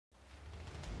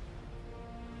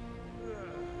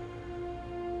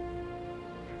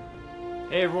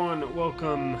Hey everyone,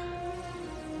 welcome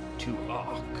to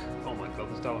ARK. Oh my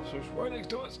god, the Star Officer's right next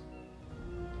to us.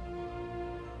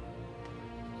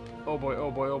 Oh boy, oh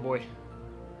boy, oh boy.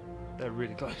 They're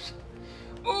really close.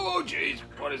 Oh jeez,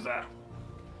 what is that?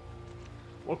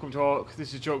 Welcome to ARK,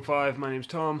 this is Joke 5, my name's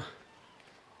Tom.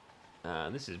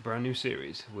 And this is a brand new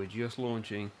series, we're just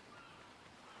launching.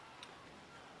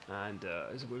 And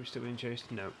is it where we're still being chased?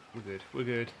 No, we're good, we're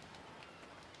good.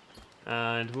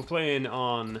 And we're playing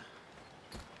on...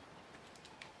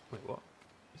 Wait, what?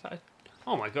 Is that a...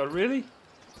 Oh my god, really?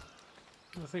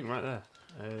 There's a thing right there.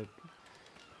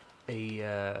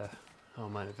 Oh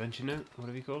man, adventure note,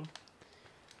 whatever you call them.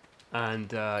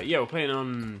 And yeah, we're playing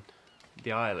on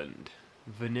the island.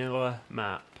 Vanilla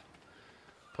map.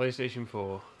 PlayStation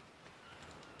 4.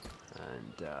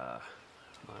 And man,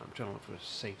 I'm trying to look for a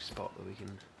safe spot that we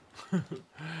can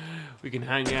we can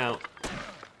hang out.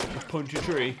 Just punch a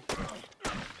tree.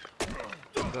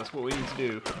 That's what we need to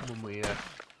do when we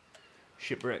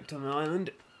shipwrecked on an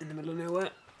island in the middle of nowhere.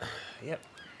 Yep.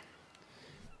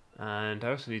 And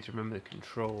I also need to remember the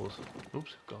controls.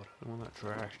 Oops, God, I don't want that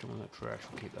trash, don't want that trash.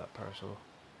 I'll keep that parasol.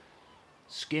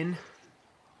 Skin.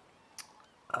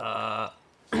 God,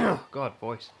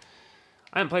 voice.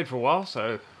 I haven't played for a while,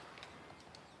 so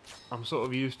I'm sort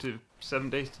of used to 7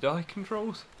 Days to Die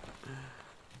controls.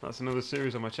 That's another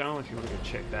series on my channel if you want to go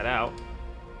check that out,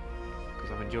 because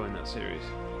I'm enjoying that series.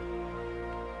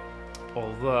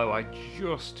 Although I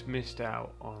just missed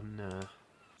out on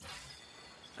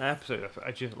an episode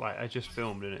I just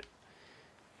filmed in it.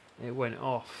 It went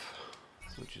off,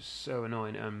 which is so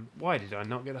annoying. Why did I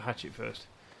not get a hatchet first?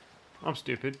 I'm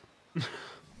stupid.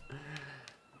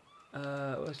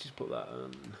 Let's just put that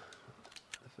on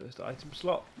the first item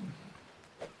slot.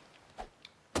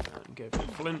 And get a bit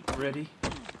of flint ready.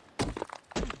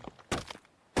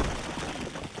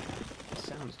 It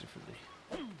sounds differently.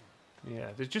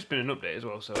 Yeah, there's just been an update as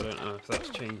well, so I don't know if that's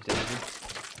changed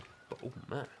anything. But oh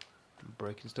man, I'm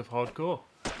breaking stuff hardcore.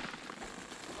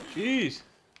 Jeez!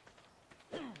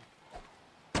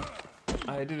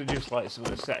 I did adjust like some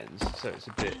of the settings, so it's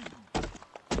a bit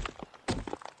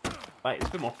like it's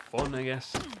a bit more fun, I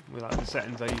guess, with like the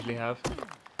settings I usually have,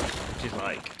 which is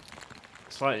like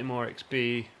slightly more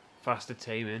XP, faster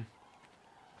taming,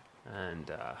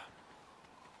 and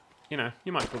you know,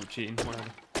 you might call it cheating,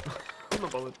 whatever. I'm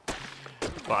not bothered.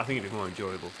 But I think it'd be more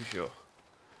enjoyable for sure.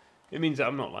 It means that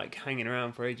I'm not like hanging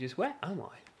around for ages. Where am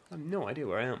I? I have no idea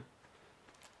where I am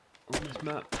on this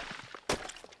map.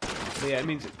 But yeah, it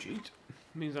means that it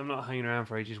means I'm not hanging around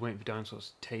for ages waiting for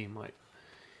dinosaurs to tame, like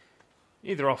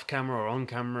either off camera or on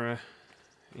camera.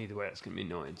 Either way, that's gonna be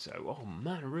annoying. So, oh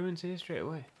man, ruins here straight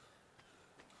away.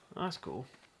 That's cool.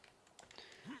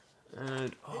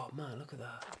 And oh man, look at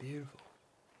that, beautiful,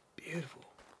 beautiful.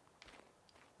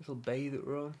 Little bay that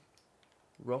we're on.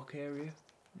 Rock area.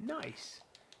 Nice.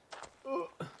 Oh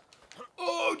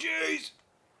jeez.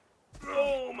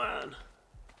 Oh man.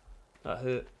 That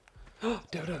hurt.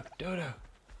 Dodo, Dodo.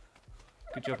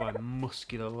 Good job on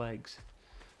muscular legs.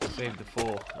 Saved the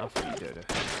 4. I'll free you, Dodo.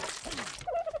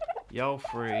 Y'all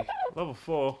free. Level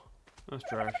 4. That's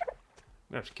trash.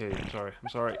 I have to kill you. I'm sorry. I'm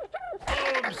sorry.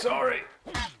 Oh, I'm sorry.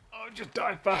 Oh, just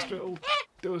die faster. It'll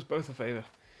do us both a favour.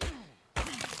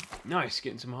 Nice,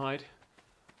 getting some hide.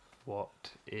 What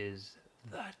is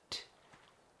that?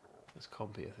 That's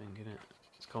compy, I think, isn't it?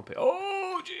 It's compy.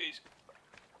 Oh, jeez!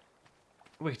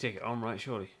 We can take it on, right,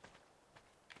 surely.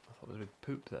 I thought there was a big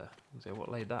poop there. I say,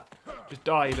 what laid that? Just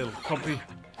die, you little compy.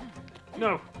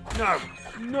 No, no,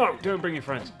 no! Don't bring your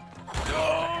friends.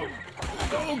 No!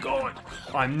 Oh, God!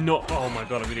 I'm not... Oh, my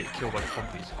God, I'm going to get killed by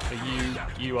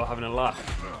compies. You are having a laugh.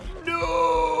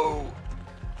 No!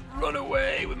 Run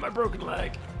away with my broken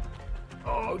leg.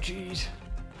 Oh, jeez.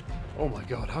 Oh my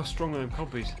god, how strong are them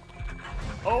compies?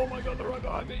 Oh my god, they're right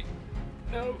behind me.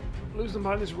 No, lose them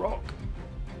behind this rock.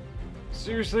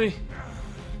 Seriously?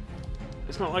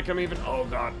 It's not like I'm even... Oh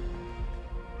god.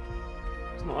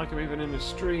 It's not like I'm even in a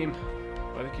stream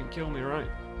where they can kill me, right?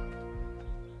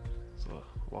 It's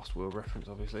a Lost World reference,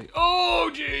 obviously. Oh,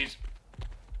 jeez!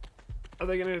 Are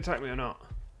they going to attack me or not?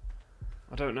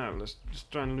 I don't know. Let's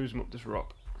just try and lose them up this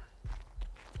rock.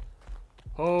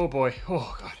 Oh boy.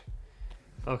 Oh god.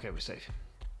 Okay, we're safe.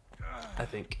 I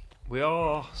think. We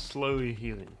are slowly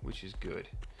healing, which is good.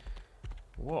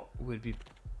 What would be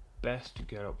best to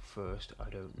get up first? I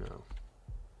don't know.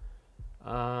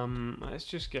 Let's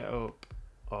just get up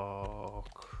our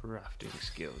crafting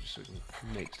skill, just so we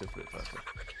can make stuff a bit faster.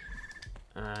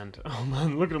 And, oh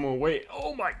man, look at them all. Wait,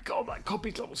 oh my god, that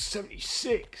copy's level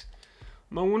 76!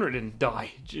 No wonder it didn't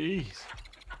die, jeez.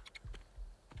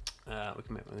 We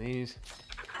can make one of these.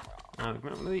 And we've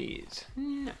got one of these.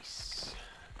 Nice.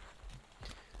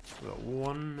 We've got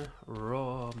 1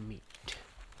 raw meat.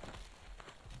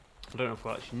 I don't know if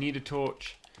we'll actually need a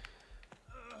torch.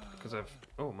 Because I've...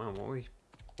 Oh man, what are we...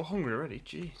 We're hungry already,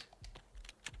 jeez.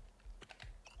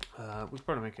 We could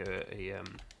probably make a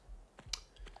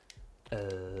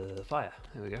fire.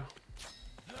 There we go.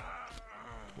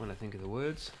 When I think of the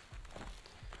words.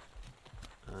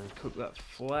 And cook that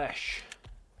flesh.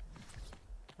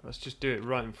 Let's just do it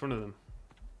right in front of them.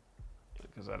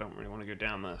 Because I don't really want to go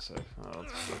down there, so that'll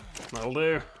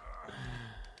do.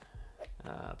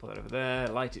 Put that over there,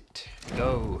 light it,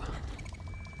 go.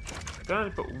 I can only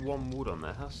put 1 wood on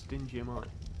there, how stingy am I?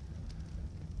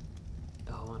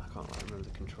 Oh man, I can't remember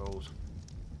the controls.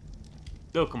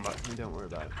 They'll come back to me, don't worry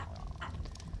about it.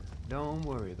 Don't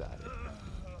worry about it.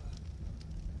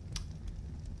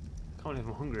 I can't believe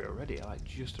I'm hungry already, I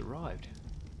just arrived.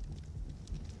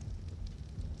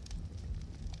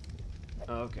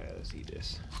 Okay, let's eat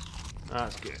this.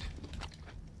 That's good.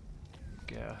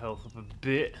 Get our health up a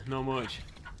bit, not much.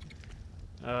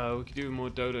 We could do more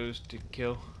dodos to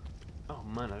kill. Oh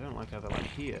man, I don't like how they're like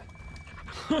here.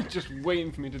 Just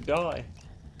waiting for me to die.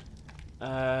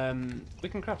 We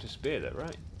can craft a spear though,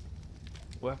 right?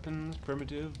 Weapons,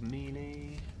 primitive,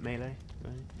 melee,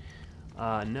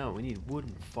 right? No, we need wood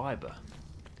and fibre.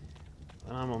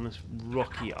 And I'm on this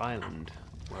rocky island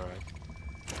where I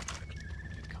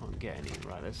can't get any.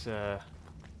 Right, let's oh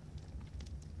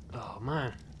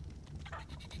man.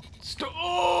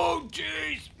 Oh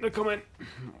jeez! They're coming!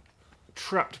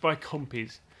 Trapped by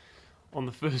compies on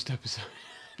the first episode.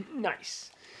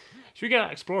 Nice! Should we get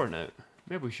that explorer note?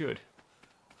 Maybe we should.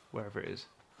 Wherever it is.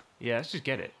 Yeah, let's just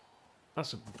get it.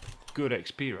 That's a good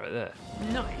XP right there.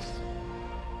 Nice!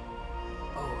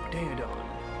 Oh, Daedon.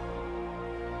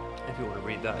 If you want to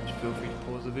read that, just feel free to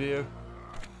pause the video.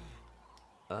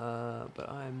 But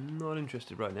I'm not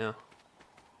interested right now.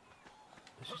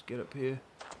 Let's just get up here.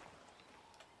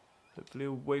 Hopefully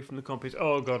away from the compies.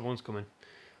 Oh god, one's coming.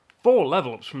 4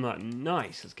 level ups from that.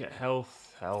 Nice. Let's get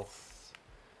health,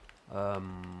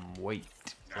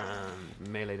 weight, and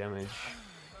melee damage.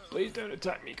 Please don't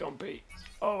attack me, compy.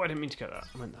 Oh, I didn't mean to get that.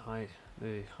 I meant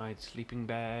the hide sleeping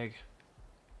bag.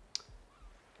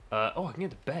 Oh, I can get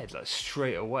the bed like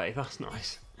straight away. That's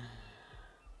nice.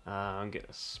 And get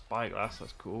a spyglass.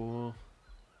 That's cool.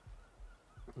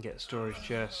 Get a storage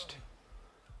chest.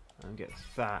 And get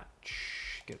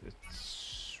thatch. Get the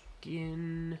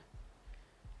skin.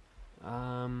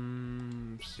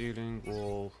 Ceiling,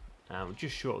 wall. I'm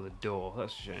just short of the door.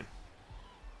 That's a shame.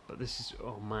 But this is,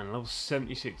 oh man, level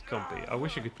 76 compy. I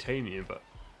wish I could tame you, but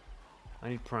I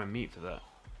need prime meat for that.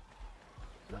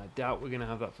 And I doubt we're going to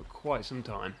have that for quite some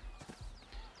time.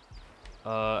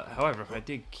 However, if I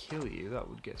did kill you, that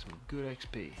would get some good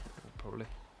XP, probably.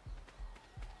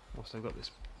 Whilst I've got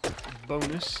this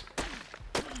bonus.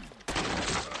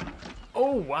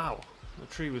 Oh wow! The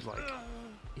tree was like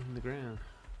in the ground.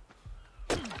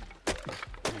 Yeah,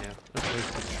 as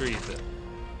opposed to trees that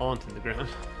aren't in the ground.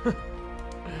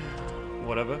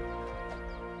 Whatever.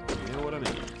 You know what I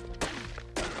mean.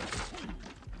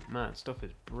 Man, stuff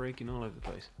is breaking all over the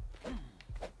place.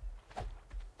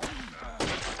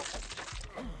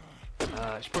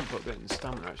 I should probably put a bit in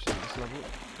stamina actually on this level.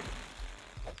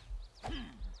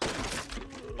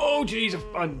 Oh jeez,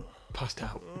 I'm passed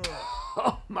out.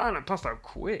 Oh man, I passed out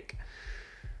quick.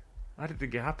 I didn't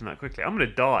think it happened that quickly. I'm gonna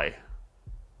die.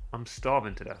 I'm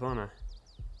starving to death, aren't I?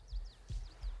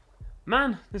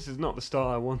 Man, this is not the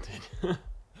start I wanted. Well,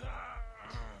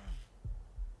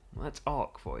 that's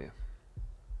ARK for you.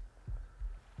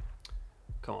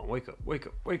 Come on, wake up, wake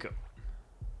up, wake up.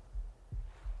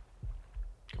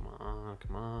 Come on,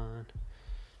 come on.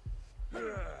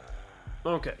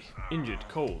 Okay, injured,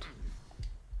 cold.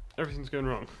 Everything's going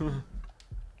wrong.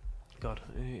 God,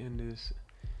 end this.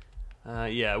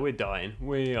 Yeah, we're dying.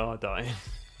 We are dying.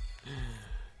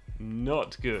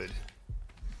 Not good.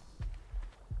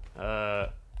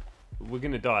 We're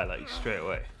gonna die like straight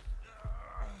away.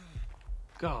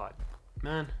 God,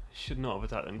 man, should not have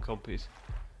attacked them compies.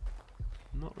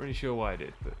 I'm not really sure why I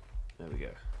did, but there we go.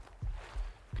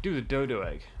 Could do the dodo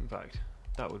egg. In fact,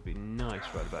 that would be nice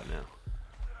right about now.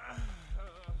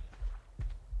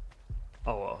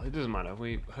 Oh well, it doesn't matter.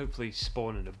 We hopefully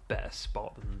spawn in a better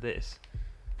spot than this.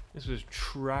 This was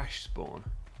trash spawn.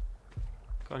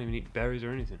 Can't even eat berries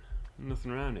or anything.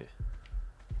 Nothing around here.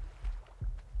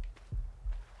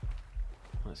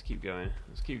 Let's keep going.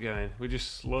 Let's keep going. We're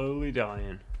just slowly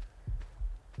dying.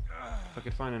 If I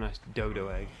could find a nice dodo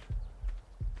egg.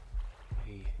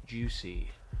 A juicy,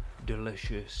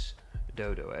 delicious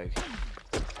dodo egg.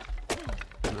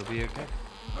 We'll be okay.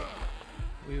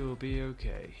 We will be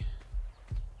okay.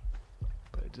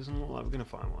 it doesn't look like we're going to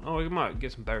find one. Oh, we might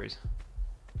get some berries.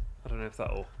 I don't know if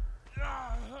that'll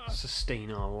sustain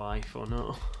our life or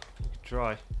not. We could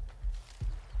try.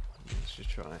 Let's just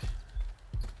try. I'm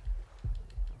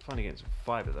finally getting some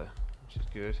fibre though, which is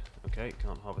good. Okay,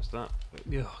 can't harvest that. But,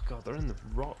 oh god, they're in the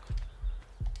rock.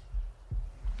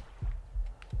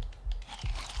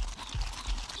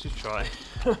 Let's just try.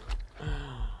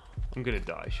 I'm gonna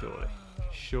die, surely.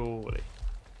 Surely.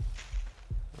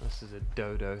 This is a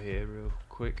dodo here, real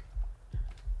quick.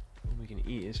 And we can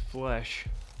eat his flesh.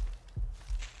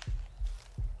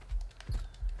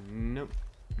 Nope,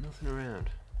 nothing around.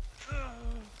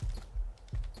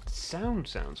 Sound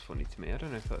sounds funny to me. I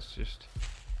don't know if that's just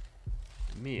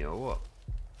me or what.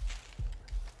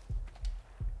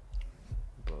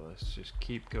 But let's just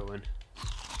keep going.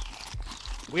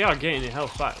 We are getting the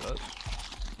health back, look.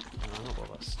 Oh, not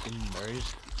all that stim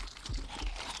berries.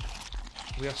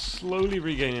 We are slowly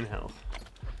regaining health.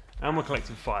 And we're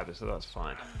collecting fibre, so that's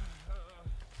fine.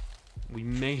 We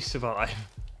may survive.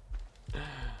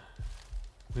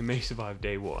 We may survive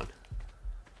day one.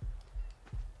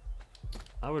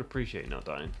 I would appreciate not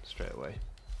dying straight away.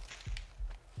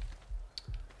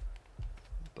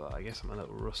 But I guess I'm a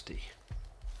little rusty.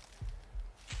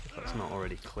 If that's not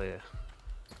already clear.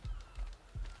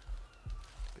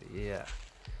 But yeah.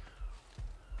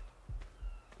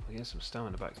 We get some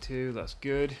stamina back too, that's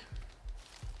good.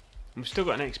 And we've still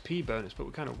got an XP bonus, but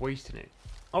we're kind of wasting it.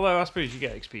 Although I suppose you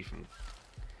get XP from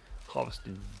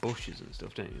harvesting bushes and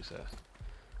stuff, don't you? So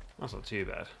that's not too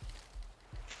bad.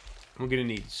 We're going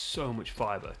to need so much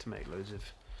fibre to make loads of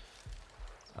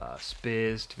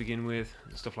spears to begin with,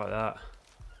 and stuff like that.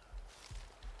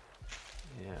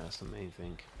 Yeah, that's the main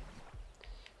thing.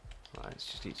 Right, let's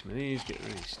just eat some of these, get rid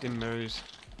of these stim berries.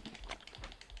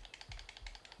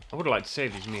 I would have liked to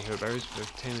save these miho berries for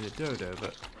taming the dodo,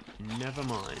 but never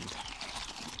mind.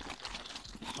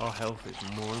 Our health is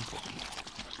more important.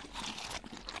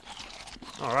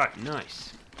 Alright,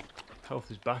 nice. Health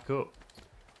is back up.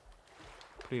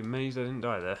 Pretty amazed I didn't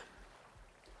die there.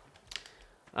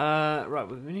 Right, well,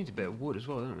 we need a bit of wood as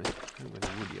well, don't we? I think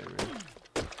we're wood yet, really.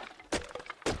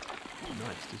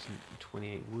 Nice, decent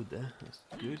 28 wood there. That's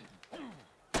good.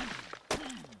 And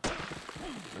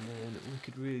then we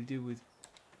could really do with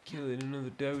killing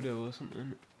another dodo or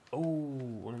something. Oh,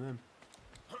 one of them.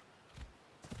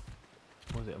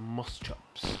 What was it? A moss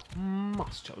chops.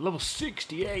 Moss chop. Level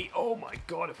 68. Oh my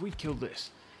god, if we killed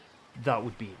this, that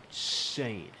would be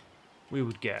insane. We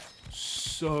would get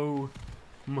so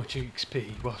much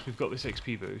XP whilst we've got this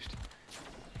XP boost.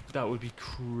 That would be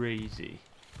crazy.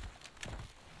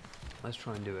 Let's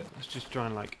try and do it. Let's just try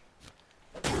and like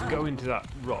go into that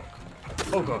rock.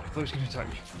 Oh god, I thought he was going to attack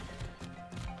me.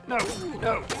 No,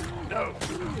 no, no.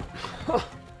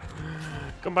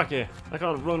 Come back here. I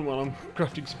can't run while I'm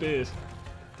crafting spears.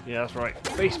 Yeah, that's right.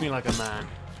 Face me like a man.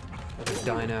 Like a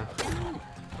dino.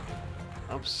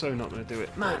 I'm so not going to do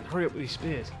it. Man, hurry up with these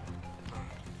spears.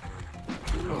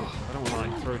 Oh, I don't want to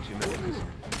like throw too many because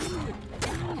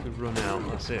if we run out,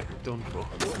 that's it. We're done for.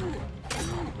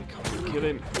 We can't kill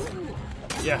him.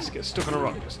 Yes, get stuck on a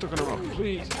rock. Get stuck on a rock.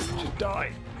 Please, just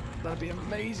die. That'd be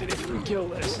amazing if we kill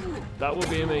this. That would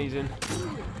be amazing.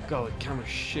 God, the camera's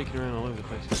shaking around all over the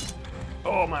place.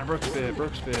 Oh man, broke spear,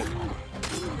 broke spear.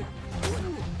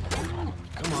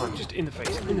 Come on, just in the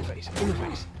face, in the face, in the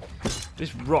face.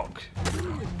 This rocky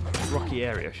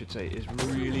area, I should say, is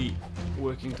really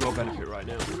working to our benefit right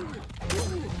now.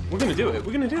 We're gonna do it,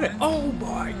 we're gonna do it. Oh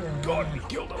my god, we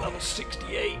killed a level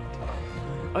 68.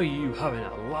 Are you having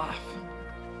a laugh?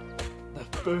 The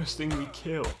first thing we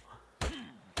kill.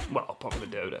 Well, apart from the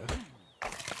dodo.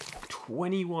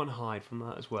 21 hide from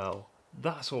that as well.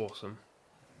 That's awesome.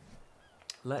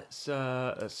 Let's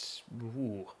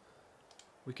ooh.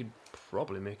 We could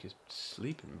probably make a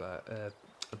sleeping bag,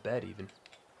 a bed even.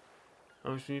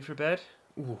 How much do we need for a bed?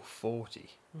 Ooh, 40.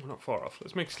 Oh, not far off.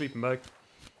 Let's make a sleeping bag.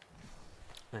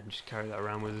 And just carry that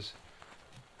around with us.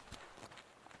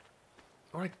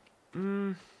 Alright,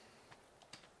 we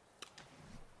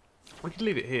could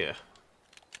leave it here.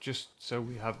 Just so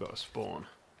we have got a spawn.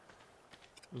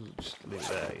 Just leave it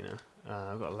there, you know.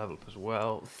 I've got a level up as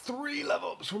well. 3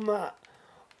 level ups from that!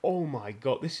 Oh my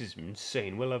god, this is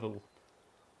insane. We're level...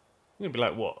 We're going to be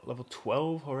like, what? Level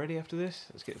 12 already after this?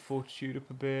 Let's get fortitude up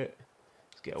a bit.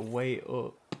 Let's get a weight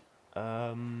up.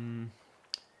 I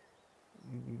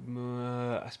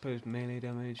suppose melee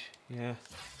damage. Yeah.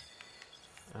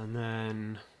 And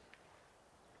then...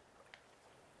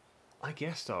 I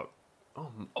guess that...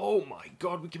 Oh my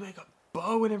god, we can make a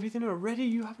bow and everything already?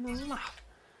 You having a laugh?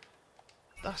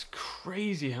 That's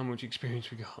crazy how much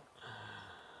experience we got.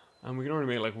 And we can already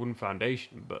make like wooden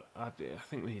foundation, but I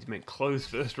think we need to make clothes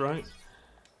first, right?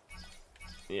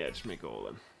 Yeah, just make all of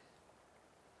them.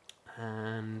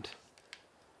 And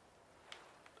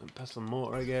pestle and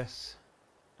mortar, I guess.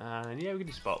 And yeah, we can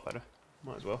do spark better.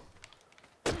 Might as well.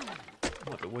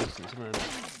 Might be wasting some of them.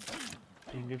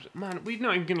 Man, we're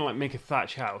not even gonna like make a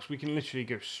thatch house. We can literally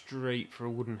go straight for a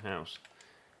wooden house.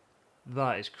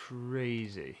 That is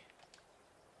crazy.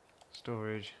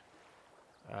 Storage.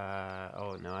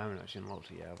 Oh no, I haven't actually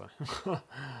unlocked it yet, have I?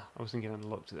 I was thinking I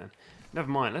unlocked it then. Never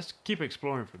mind, let's keep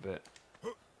exploring for a bit.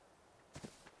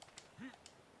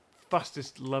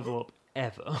 Fastest level up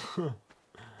ever.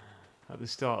 At the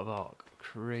start of ARK.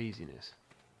 Craziness.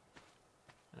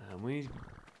 We need to be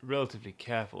relatively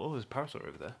careful. Oh, there's a parasol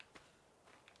over there.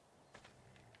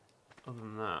 Other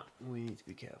than that, we need to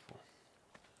be careful.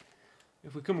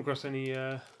 If we come across any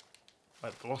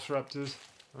like velociraptors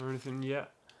or anything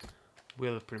yet,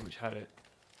 we'll have pretty much had it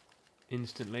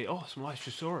instantly. Oh, some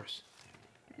Lystrosaurus.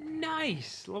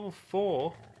 Nice! Level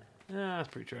 4. Ah, that's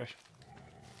pretty trash.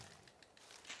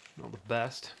 Not the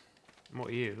best. What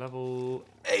are you? Level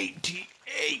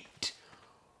 88!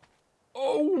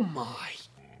 Oh my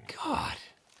god!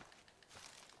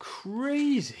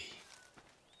 Crazy!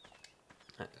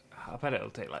 I bet it'll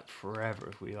take like forever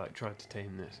if we like tried to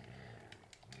tame this.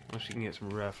 Unless we can get some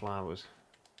rare flowers.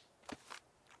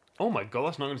 Oh my god,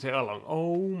 that's not going to take that long.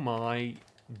 Oh my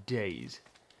days.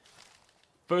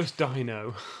 First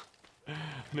dino.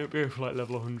 And it'll be over like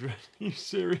level 100. Are you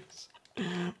serious?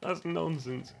 That's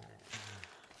nonsense.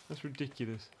 That's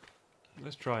ridiculous.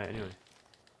 Let's try it anyway.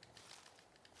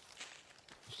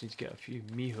 Just need to get a few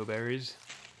miho berries.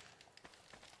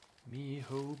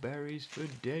 Miho berries for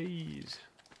days.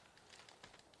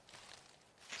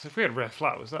 So if we had rare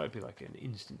flowers, that would be like an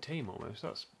instant tame almost.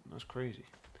 That's crazy.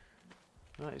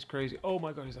 That is crazy. Oh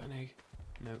my god, is that an egg?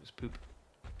 No, it's poop.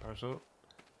 Parasol.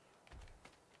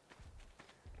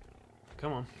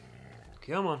 Come on.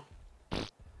 Come on.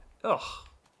 Ugh.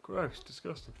 Gross.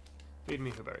 Disgusting. Feed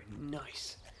me a berry.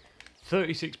 Nice.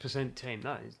 36% tame.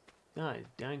 That is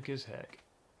dank as heck.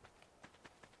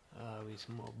 We need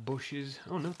some more bushes.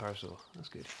 Oh, another parasol. That's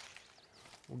good.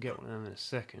 We'll get one of them in a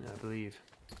second, I believe.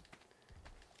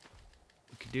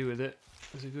 We could do with it.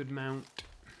 There's a good mount.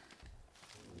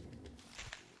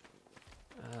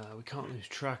 We can't lose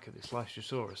track of this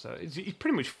Lystrosaurus though. He's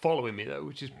pretty much following me though,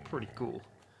 which is pretty cool.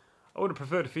 I would have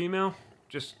preferred a female,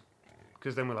 just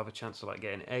because then we'll have a chance to like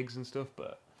getting eggs and stuff,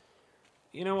 but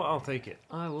you know what, I'll take it.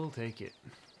 I will take it.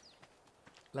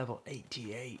 Level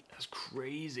 88, that's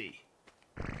crazy.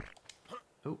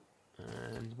 Oh,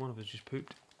 and one of us just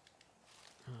pooped.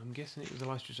 I'm guessing it was a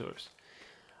Lystrosaurus.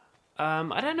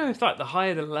 I don't know if like the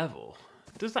higher the level,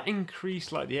 does that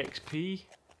increase like the XP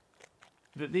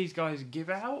that these guys give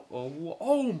out, or what?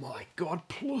 Oh my god,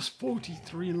 plus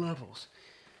 43 levels.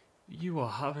 You are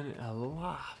having a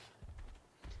laugh.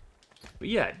 But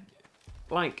yeah,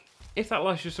 like, if that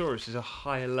Lystrosaurus is a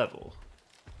higher level,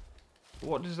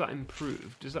 what does that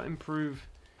improve? Does that improve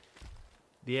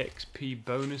the XP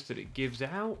bonus that it gives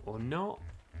out, or not?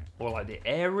 Or like the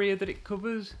area that it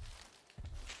covers?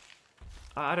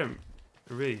 I don't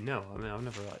really know. I mean, I've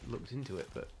never like looked into it,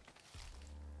 but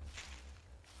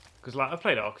because like I've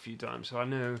played ARK a few times, so I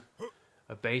know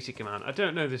a basic amount. I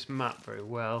don't know this map very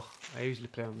well. I usually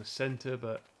play on the centre,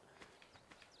 but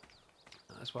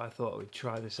that's why I thought we'd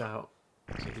try this out,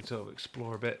 so we could sort of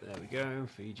explore a bit. There we go.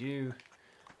 Feed you.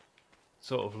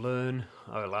 Sort of learn.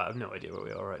 I have no idea where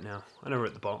we are right now. I know we're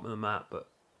at the bottom of the map, but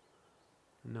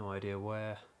no idea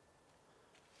where.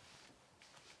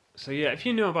 So yeah, if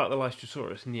you know about the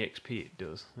Lystrosaurus and the XP it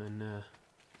does, then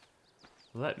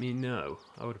let me know.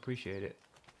 I would appreciate it.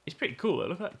 It's pretty cool though.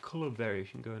 Look at that colour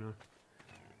variation going on.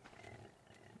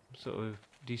 Sort of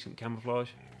decent camouflage.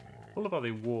 I love how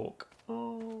they walk.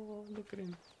 Oh, look at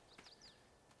him.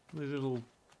 With his little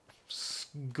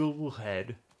skull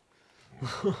head.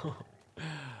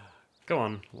 Come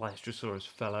on, Lystrosaurus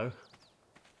fellow.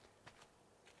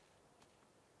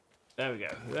 There we go.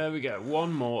 There we go.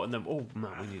 One more, and then oh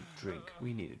man, we need a drink.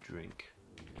 We need a drink.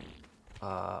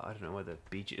 I don't know where the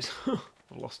beach is.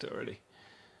 I've lost it already.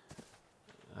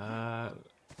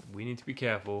 We need to be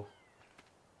careful.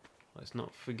 Let's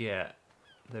not forget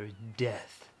there is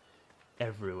death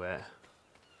everywhere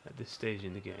at this stage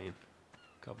in the game.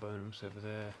 Carbonums over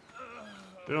there.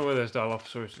 Don't know where those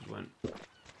Dilophosaurus went.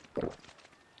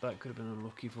 That could have been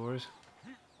unlucky for us.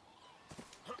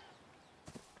 But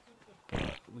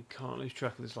we can't lose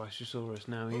track of this Lystrosaurus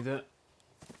now either.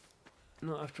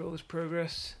 Not after all this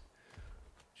progress.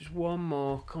 Just one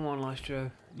more. Come on,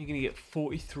 Lystro. You're going to get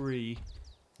 43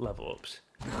 level ups.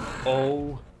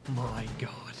 Oh my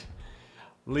god.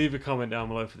 Leave a comment down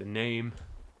below for the name,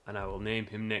 and I will name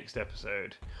him next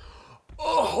episode.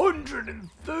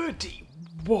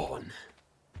 131!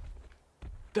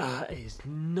 That is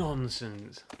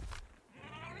nonsense.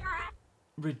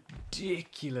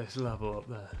 Ridiculous level up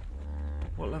there.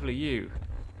 What level are you?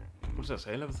 What does that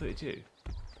say? Level 32?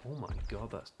 Oh my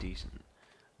god, that's decent.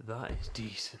 That is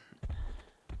decent.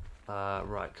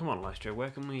 Right, come on, Lystro. Where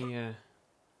can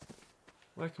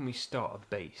we start a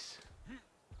base?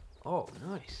 Oh,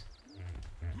 nice.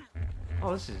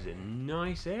 Oh, this is a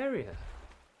nice area.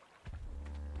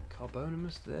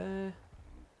 Carbonimus there.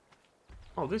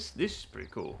 Oh, this is pretty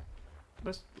cool.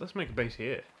 Let's make a base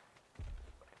here.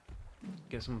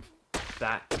 Get some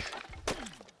thatch.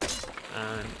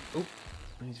 And oh,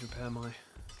 I need to repair my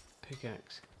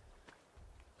pickaxe.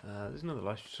 There's another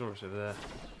Lystrosaurus over there.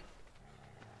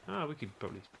 Ah, we could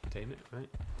probably tame it, right?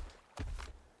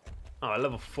 Oh,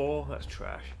 level 4. That's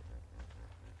trash.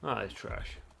 Ah, that's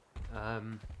trash.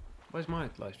 Where's my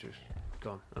Lystros?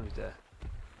 Gone. Oh, he's there.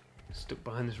 Stuck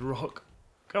behind this rock.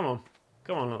 Come on,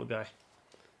 little guy.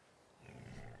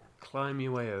 Climb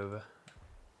your way over.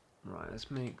 Right, let's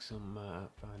make some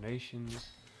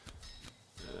foundations.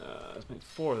 Let's make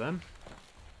 4 of them.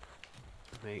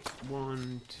 Make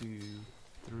 1, 2,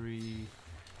 3.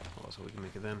 Oh, that's all we can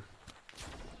make of them.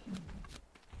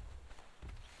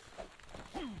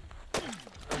 And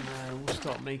then we'll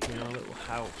start making our little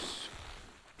house.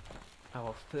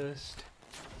 Our first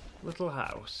little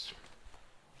house.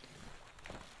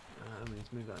 We need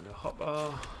to move that into a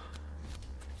hotbar.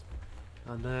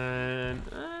 And then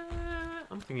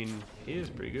I'm thinking here's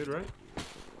pretty good, right?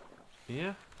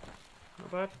 Yeah,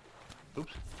 not bad.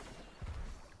 Oops.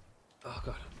 Oh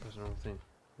god, that's the wrong thing.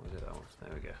 What is it? That one.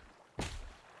 There we go.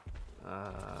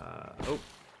 Oh,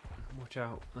 watch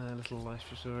out, little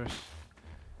Lystrosaurus.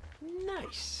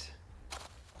 Nice.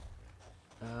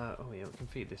 Oh yeah, we can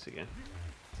feed this again.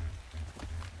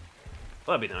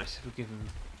 Well, that'd be nice if we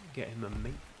get him a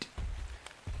mate.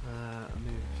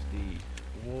 Move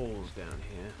the walls down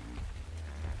here,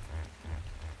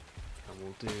 and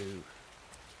we'll do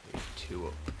a 2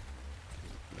 up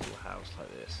little house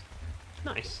like this.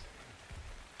 Nice.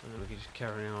 And then we can just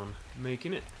carry on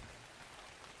making it.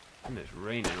 And it's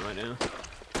raining right now.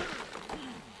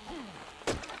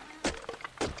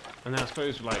 And then I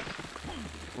suppose, like,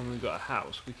 when we've got a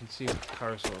house, we can see if the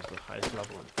parasaur's the highest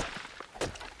level.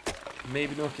 And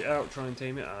maybe knock it out, try and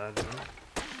tame it. I don't know.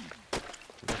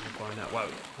 We can find out. Wow,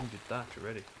 100 thatch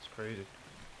already. It's crazy.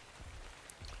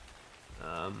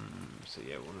 So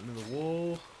yeah, we want another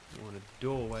wall. We want a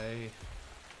doorway.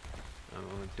 And we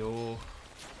want a door.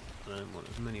 And I want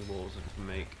as many walls as we can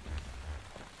make.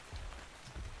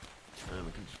 And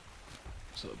we can just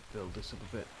sort of build this up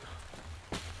a bit.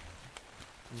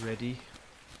 Ready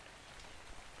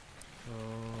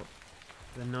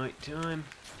for the night time.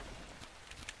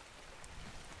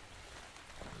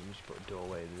 Let me just put a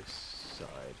doorway this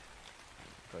side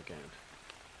if I can.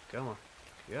 Come on.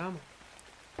 Come on.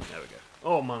 There we go.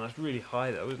 Oh man, that's really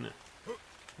high though, isn't it?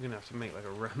 I'm gonna have to make like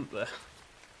a ramp there.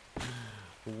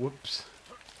 Whoops.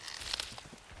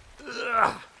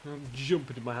 Ugh! I'm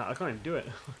jumping in my hat. I can't even do it.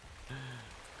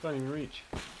 Can't even reach.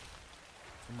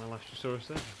 And my Lystrosaurus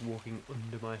there, just walking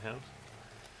under my house.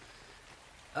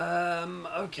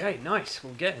 Okay, nice.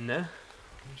 We're getting there.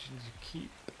 We just need to keep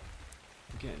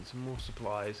getting some more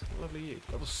supplies. What level are you?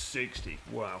 Level 60.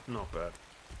 Wow, not bad.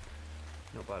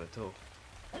 Not bad at all.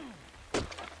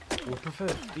 We'll prefer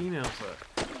females though.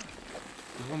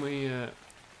 When we're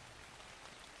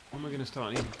going to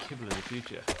start needing kibble in the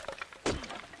future, I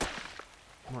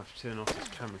might have to turn off this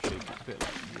camera shake. It's a bit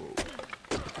like whoa.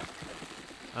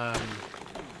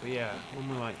 But yeah, when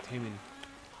we're like taming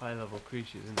high level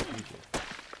creatures in the future,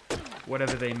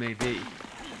 whatever they may be,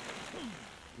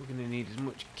 we're going to need as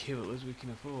much kibble as we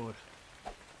can afford.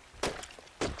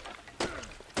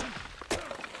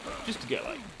 Just to get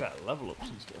like better level ups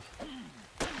and stuff.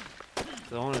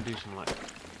 So I want to do some like,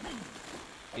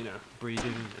 you know,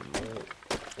 breeding and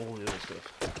all the other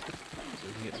stuff. So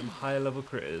we can get some higher level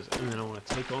critters, and then I want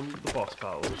to take on the boss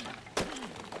battles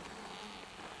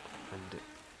and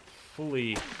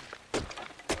fully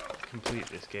complete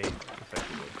this game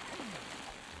effectively,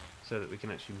 so that we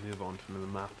can actually move on from the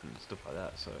map and stuff like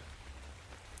that. So,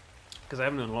 because I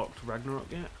haven't unlocked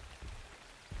Ragnarok yet,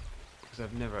 because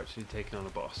I've never actually taken on a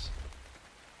boss.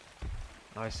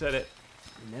 I said it,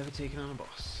 never taken on a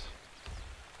boss.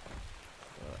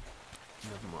 But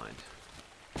never mind.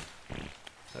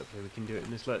 Hopefully we can do it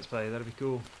in this Let's Play. That'd be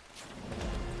cool.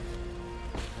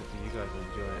 Hopefully you guys will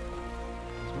enjoy it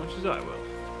as much as I will.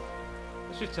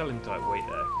 Let's just tell him to like wait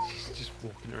there, because he's just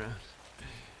walking around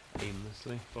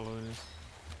aimlessly, following us.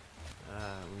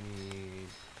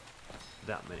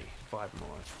 that many. 5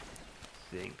 more, I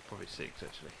think. Probably 6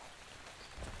 actually.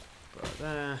 But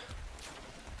there.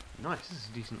 Nice, this is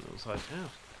a decent little sized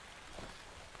house.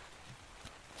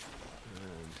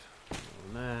 And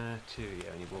one there, 2,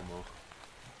 yeah, I need 1 more.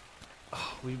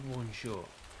 Oh, we need 1 short.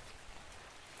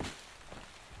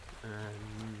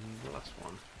 And the last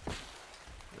one.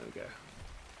 There we go.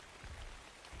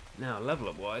 Now, level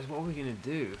up wise, what are we going to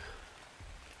do?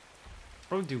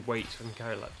 Probably do weight so I can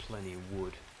carry like plenty of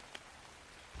wood.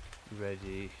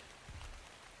 Ready.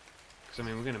 Because I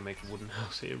mean, we're going to make a wooden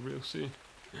house here real soon.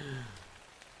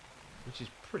 Which is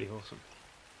pretty awesome.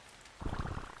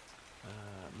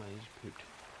 Man, he's pooped.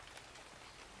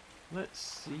 Let's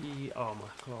see. Oh, my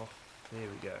cloth. There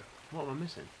we go. What am I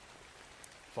missing?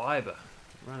 Fibre.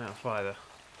 Ran out of fibre.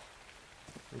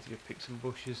 Need to go pick some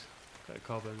bushes. Got a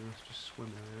carbon and it's just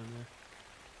swimming around there.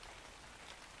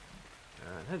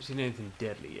 I haven't seen anything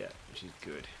deadly yet, which is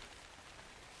good.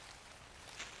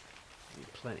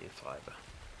 Need plenty of fibre.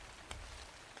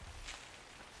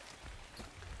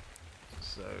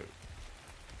 So,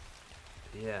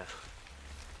 yeah.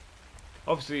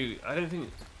 Obviously, I don't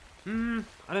think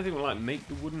we'll like make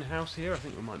the wooden house here. I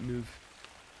think we might move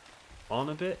on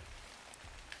a bit,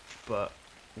 but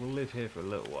we'll live here for a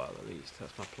little while at least.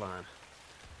 That's my plan.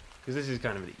 Because this is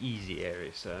kind of an easy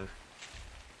area, so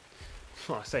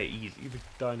well, I say easy. The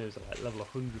dinos are like level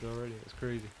 100 already. That's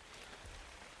crazy.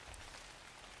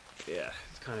 Yeah,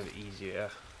 it's kind of easier.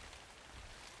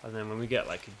 And then when we get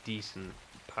like a decent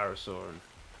parasaur and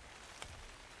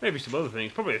maybe some other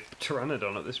things, probably a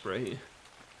pteranodon at this rate,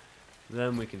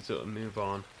 then we can sort of move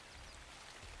on.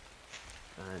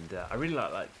 And I really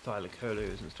like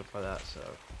thylacolus and stuff like that, so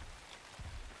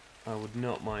I would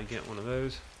not mind getting one of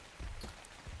those.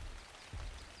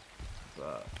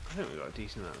 But I think we've got a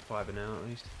decent amount of fibre now at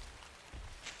least.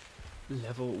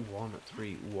 Level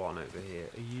 131 over here.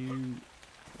 Are you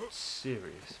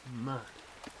serious? Man.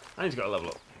 I need to go a level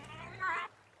up.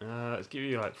 Let's give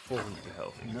you like 400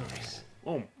 health. Nice.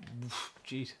 Oh,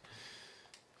 jeez.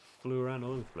 Flew around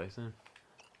all over the place then.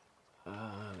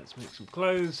 Let's make some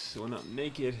clothes so we're not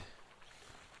naked.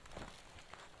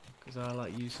 Because I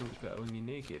like you so much better when you're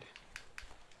naked.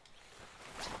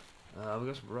 We've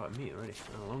got some rotten meat already.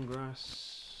 Long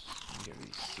grass. Get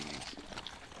these seeds.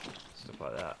 Stuff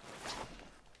like that.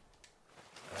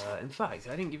 In fact,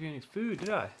 I didn't give you any food, did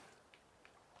I?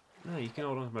 No, you can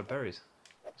hold on to my berries.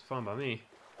 It's fine by me.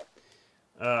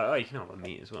 Oh, you can have my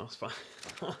meat as well. It's fine.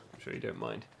 I'm sure you don't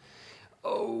mind.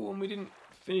 Oh, and we didn't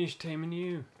finish taming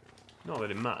you. Not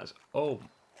that it matters. Oh.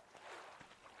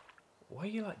 Why are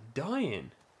you like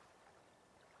dying?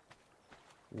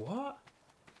 What?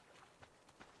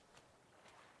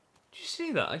 Did you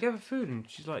see that? I gave her food and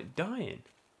she's like dying.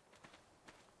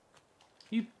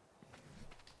 You...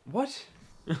 What?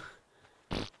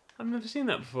 I've never seen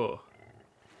that before.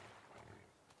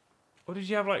 Or did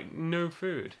you have like no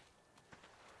food?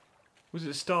 Was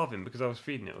it starving because I was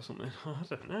feeding it or something? Oh,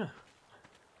 I don't know.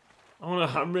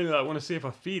 I really like want to see if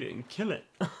I feed it and kill it.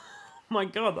 My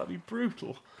God, that'd be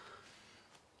brutal.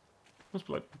 Must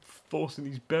be like forcing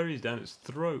these berries down its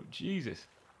throat. Jesus.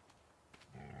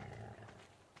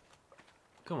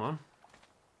 Come on.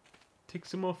 Take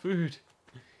some more food.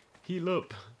 Heal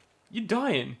up. You're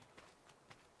dying.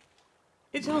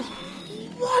 Its health.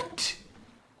 What?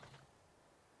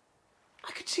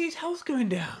 I could see its health going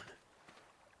down.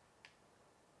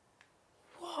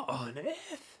 What on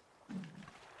earth?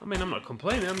 I mean, I'm not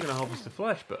complaining. I'm going to harvest the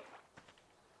flesh, but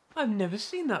I've never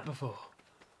seen that before.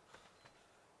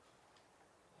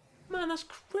 Man, that's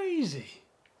crazy.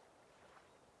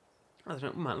 I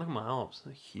don't know, man, look at my arms.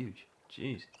 They're huge.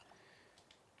 Jeez.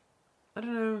 I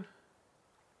don't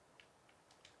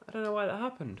know why that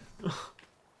happened.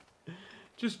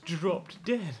 Just dropped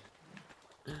dead.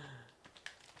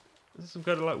 This is some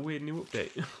kind of like weird new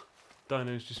update.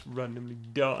 Dinos just randomly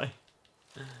die.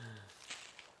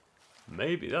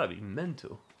 Maybe that'd be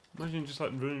mental. Imagine just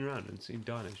like running around and seeing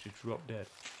dinos just drop dead.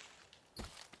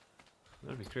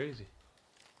 That'd be crazy.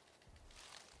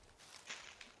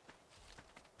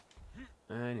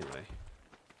 Anyway,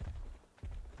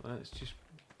 let's just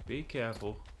be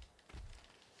careful.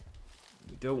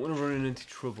 We don't want to run into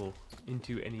trouble.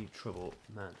 Any trouble.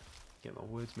 Man, get my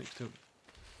words mixed up.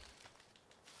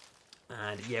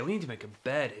 And yeah, we need to make a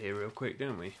bed here real quick,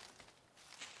 don't we?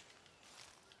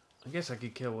 I guess I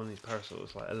could kill one of these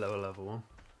parasaurs, like a lower level one.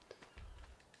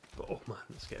 But oh man,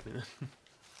 that scared me then.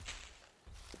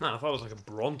 Man, I thought it was like a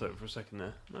Bronto for a second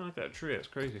there. Man, look at that tree, that's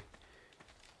crazy.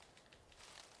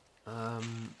 But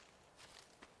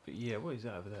yeah, what is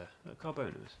that over there? That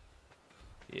Carbonos?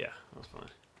 Yeah, that's fine.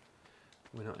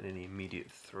 We're not in any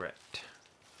immediate threat.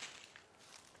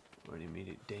 Or any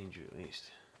immediate danger at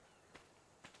least.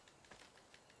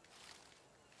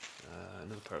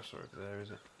 Another parasol over there,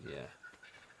 is it? Yeah.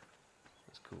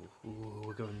 That's cool. Ooh,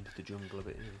 we're going into the jungle a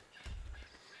bit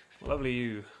here. Lovely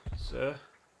you, sir.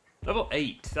 Level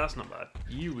 8, that's not bad.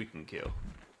 You we can kill.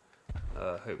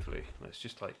 Hopefully. Let's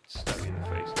just like stab you in the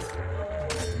face.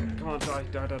 Come on, die,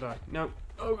 die, die, die. No.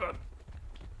 Oh god.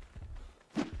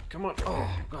 Come on.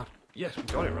 Oh god. Yes, we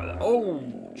got it right there. Oh,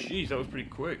 jeez, that was pretty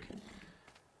quick.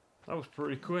 That was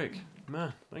pretty quick.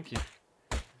 Man, thank you.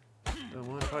 Don't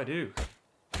mind if I do.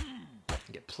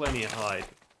 Get plenty of hide.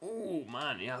 Oh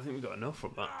man, yeah, I think we got enough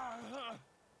from that.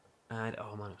 And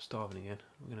oh man, I'm starving again.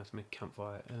 We're gonna have to make a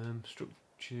campfire.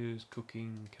 Structures,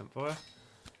 cooking, campfire,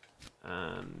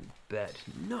 and bed.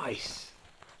 Nice.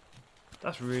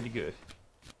 That's really good.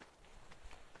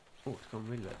 Oh, it's gone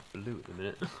really like blue at the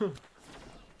minute.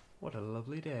 What a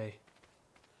lovely day.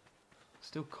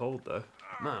 Still cold though.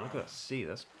 Man, look at that sea.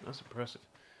 That's impressive.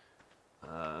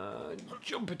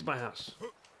 Jump into my house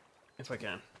if I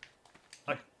can.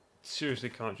 I seriously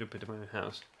can't jump into my own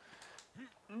house.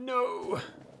 No.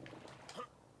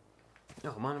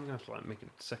 Oh man, I'm gonna have to like make a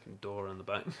second door on the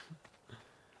back.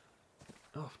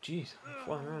 Oh jeez, I'm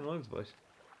flying around loads, boys.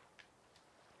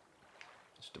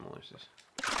 Let's demolish this.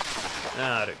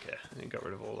 Nah, I don't care. I got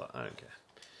rid of all that. I don't care.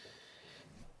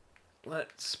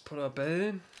 Let's put our bed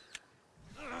in.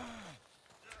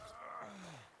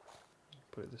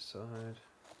 Put it this side.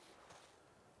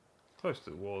 Close to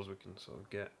the walls we can sort of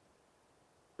get.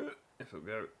 If it'll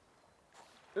go.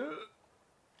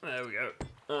 There we go.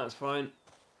 That's fine.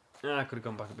 I could have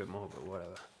gone back a bit more, but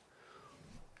whatever.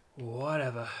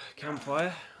 Whatever.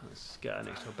 Campfire. Let's get our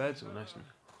next to our bed so we're nice and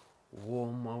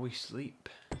warm while we sleep.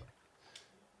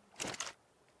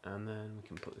 And then we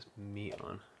can put this meat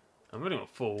on. I've only got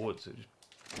 4 wood, so just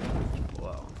pull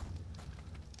that on.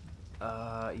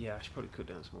 Yeah, I should probably cut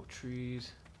down some more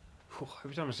trees. Whew,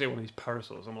 every time I see one of these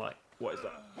parasols, I'm like, what is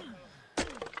that?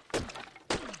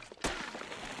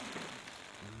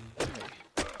 Okay.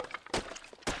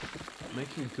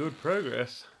 Making good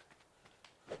progress.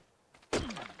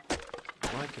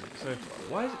 Liking it so far.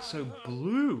 Why is it so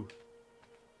blue?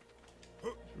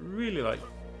 It's really like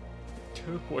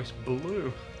turquoise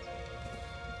blue.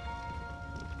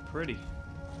 Looks pretty.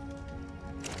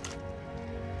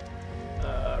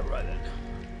 Right then.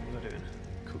 What am I doing?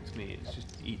 Cooked meat. Let's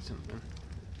just eat something.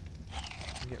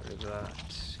 Get rid of that.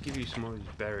 Give you some more of these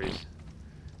berries.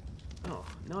 Oh,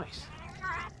 nice.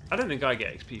 I don't think I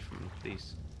get XP from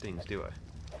these things, do I?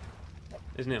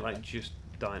 Isn't it like just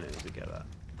dinos that get that?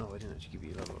 Oh, I didn't actually give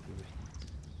you a level up, did we?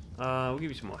 We'll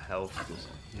give you some more health because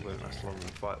you won't last long in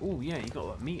the fight. Oh yeah, you got a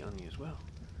lot of meat on you as well.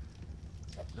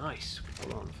 Nice. Put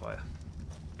that on the fire.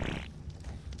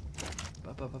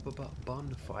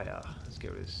 Bonfire. Let's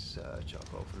get rid of this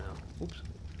charcoal for now. Oops.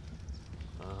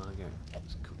 Okay.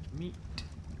 Let's cook meat.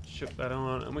 Chuck that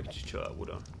on, and we can just chuck that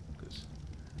wood on because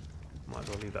might as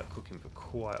well leave that cooking for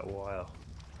quite a while.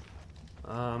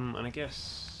 And I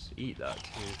guess eat that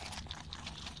too.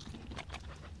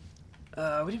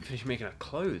 We didn't finish making our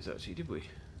clothes actually, did we?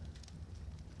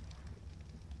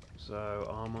 So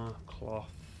armor,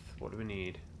 cloth. What do we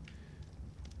need?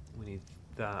 We need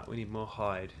that. We need more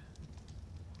hide.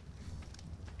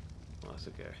 Well, that's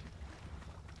okay.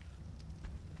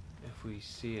 If we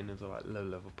see another like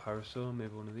low-level parasaur,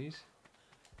 maybe one of these,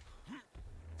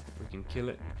 we can kill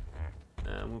it,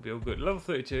 and we'll be all good. Level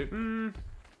 32.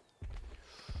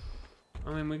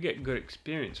 I mean, we get good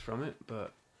experience from it,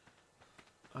 but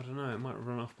I don't know. It might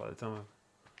run off by the time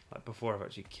like before I've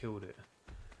actually killed it.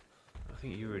 I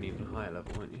think you were an even higher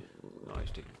level, weren't you? No, I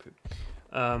just didn't poop.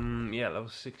 Yeah, level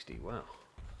 60. Wow,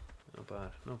 not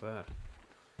bad, not bad.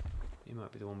 You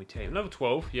might be the one we tame. Level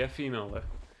 12. Yeah, female though.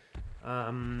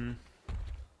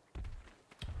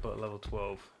 But level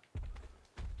 12.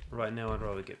 Right now, I'd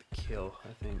rather get the kill,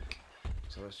 I think.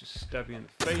 So let's just stab you in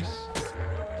the face as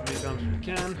many times as we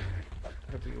can.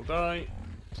 Hopefully you'll die.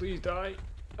 Please die.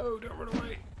 Oh, don't run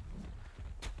away.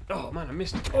 Oh man, I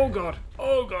missed it. Oh god.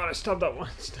 Oh god, I stabbed that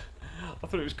once. I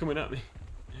thought it was coming at me.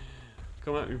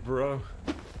 Come at me, bro.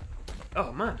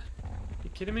 Oh man. You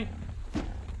kidding me?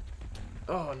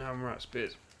 Oh, now I'm out of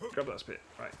spears. Grab that spear.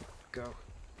 Right, go.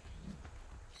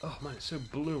 Oh man, it's so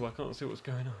blue, I can't see what's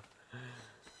going on.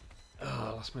 Oh,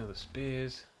 I lost my other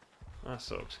spears. That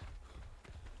sucks.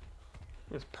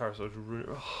 This parasaur's ruined.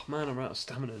 Oh man, I'm out of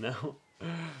stamina now.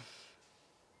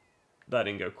 That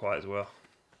didn't go quite as well.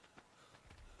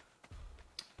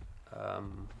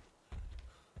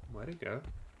 Where'd it go?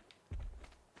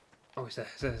 Oh, it's there,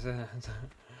 it's there, it's there, it's there.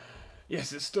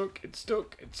 Yes, it's stuck, it's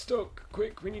stuck, it's stuck.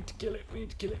 Quick, we need to kill it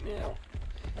now.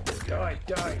 Die,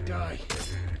 die, die.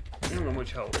 You haven't got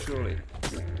much health, surely.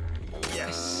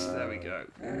 Yes, there we go.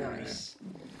 Nice.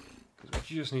 Because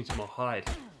we just need some more hide.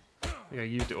 I think I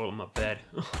used it all on my bed.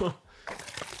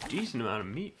 Decent amount of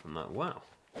meat from that. Wow.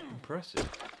 Impressive.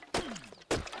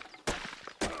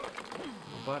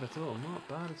 Not bad at all. Not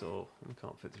bad at all. We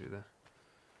can't fit through there.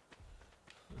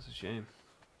 That's a shame.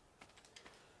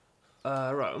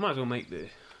 Right, we might as well make the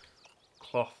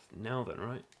cloth now then,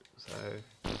 right? So,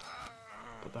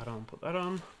 put that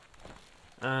on.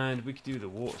 And we could do the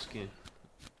water skin.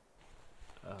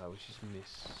 Which is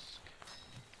Misk.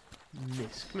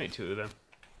 Make 2 of them.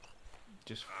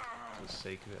 Just for the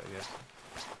sake of it, I guess.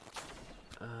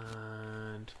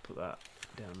 And put that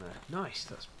down there. Nice,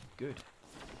 that's good.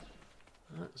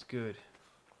 That's good.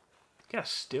 Look how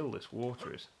still this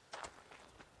water is.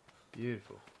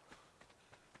 Beautiful.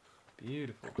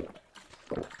 Beautiful.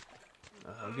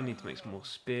 We're going to need to make some more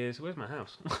spears. Where's my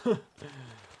house?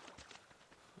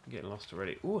 I'm getting lost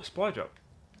already. Oh, a supply drop.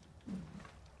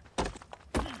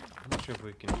 I'm not sure if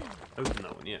we can open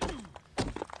that one yet.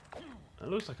 It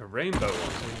looks like a rainbow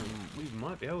one, so we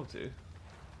might be able to.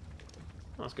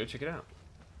 Let's go check it out.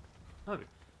 That'd be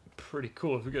pretty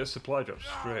cool if we get a supply drop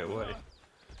straight away.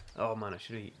 Oh man, I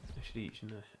should eat,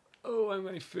 shouldn't I? Oh, I haven't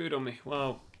got any food on me.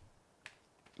 Well,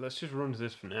 let's just run to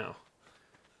this for now.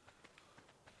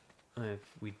 If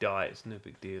we die, it's no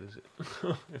big deal, is it?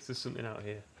 If there's something out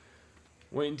here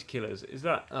waiting to kill us. Is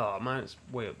that... Oh man, it's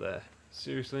way up there.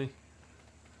 Seriously?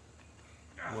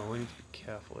 Well, we need to be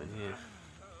careful in here.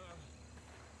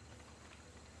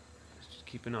 Let's just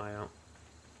keep an eye out.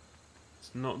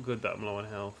 It's not good that I'm low on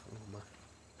health. Oh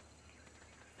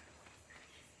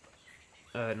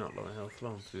my. Not low on health, low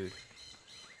on food.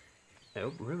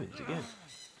 Oh, ruins again.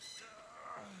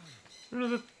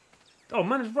 Another... Oh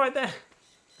man, it's right there!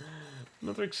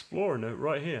 Another explorer note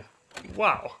right here.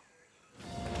 Wow!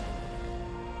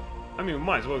 I mean, we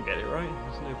might as well get it, right?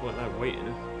 There's no point like waiting.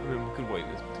 I mean, we could wait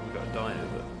until we got a diner,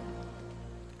 but...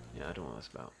 Yeah, I don't know what that's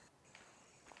about.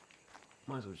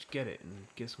 Might as well just get it and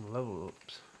get some level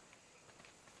ups.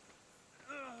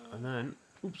 And then...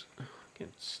 Oops!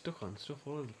 Getting stuck on stuff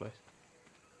all over the place.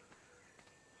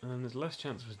 And there's less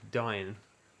chance of us dying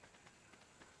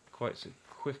quite so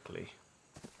quickly.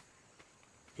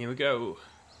 Here we go.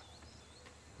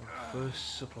 Our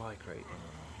first supply crate.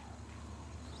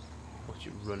 Watch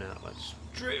it run out like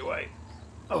straight away.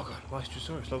 Oh god,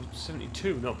 Lystrosaurus level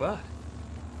 72, not bad.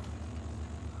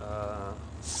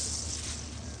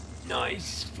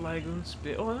 Nice flag and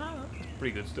spit. Oh, that's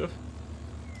pretty good stuff.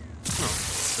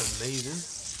 Not amazing,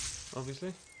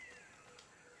 obviously.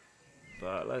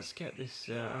 But let's get this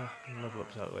level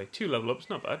ups out of the way. 2 level ups,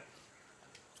 not bad.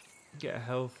 Get a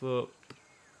health up.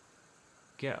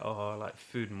 Get our like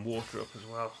food and water up as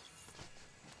well.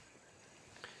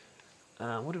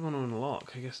 What do we want to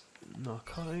unlock? I guess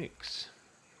narcotics.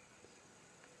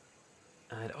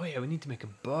 And oh yeah, we need to make a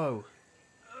bow.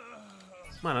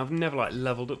 Man, I've never like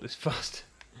leveled up this fast.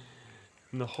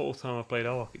 And the whole time I've played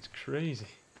ARK, it's crazy.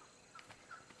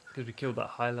 Because we killed that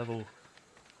high level.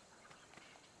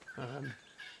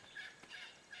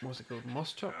 What's it called?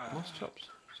 Moss chops?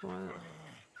 Something like that.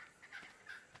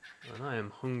 And I am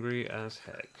hungry as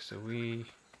heck, so we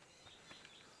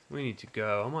need to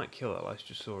go. I might kill that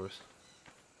Lystrosaurus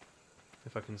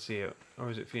if I can see it. Or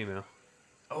is it female?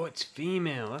 Oh, it's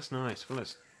female. That's nice. Well,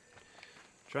 let's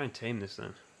try and tame this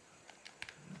then.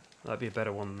 That'd be a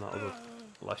better one than that other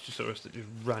Lystrosaurus that just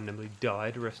randomly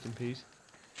died. Rest in peace.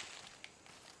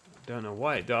 Don't know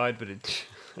why it died, but it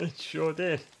it sure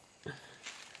did.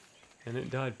 And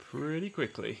it died pretty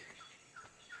quickly.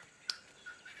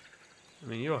 I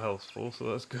mean, your health's full,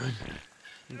 so that's good.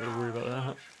 You gotta worry about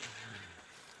that.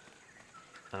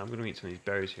 And I'm gonna eat some of these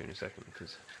berries here in a second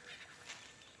because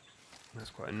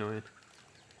that's quite annoying.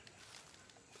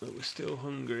 But we're still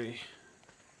hungry.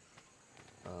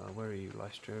 Where are you,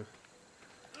 Lystro?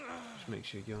 Just make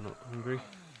sure you're not hungry.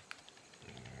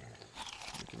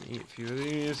 We can eat a few of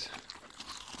these.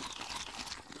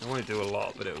 I won't do a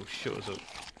lot, but it'll shut us up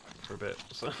for a bit,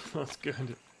 so that's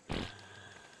good.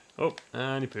 Oh,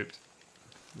 and he pooped.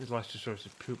 These Lystrosaurus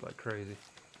poop like crazy.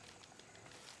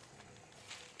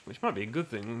 Which might be a good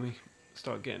thing when we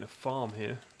start getting a farm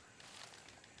here.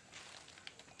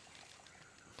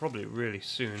 Probably really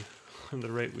soon, at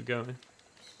the rate we're going.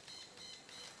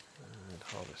 And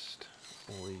harvest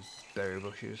all these berry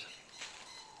bushes.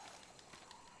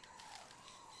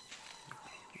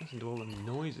 Listen to all the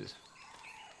noises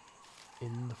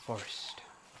in the forest.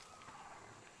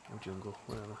 Or jungle,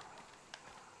 whatever.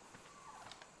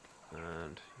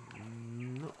 And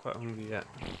not quite hungry yet.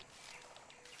 I'll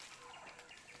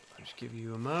just give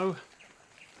you a mow.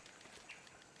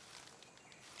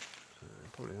 And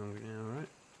Probably hungry now, right?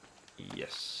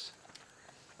 Yes.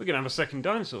 We're going to have a second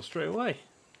dinosaur straight away.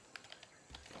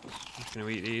 I'm just going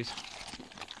to eat these.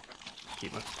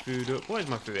 Keep my food up. What is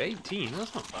my food? 18?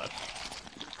 That's not bad.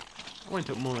 I went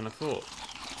up more than I thought,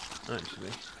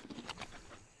 actually.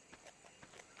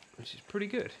 Which is pretty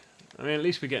good. I mean, at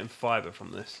least we're getting fibre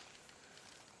from this.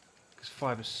 Because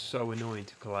fibre's so annoying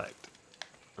to collect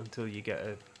until you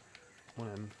get one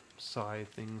of them scythe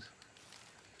things.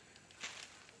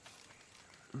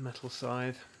 Metal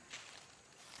scythe.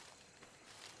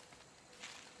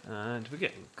 And we're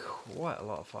getting quite a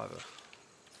lot of fibre.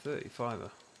 30 fibre.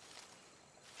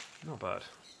 Not bad.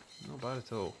 Not bad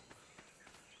at all.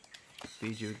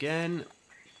 Feed you again.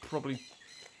 Probably,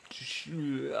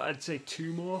 I'd say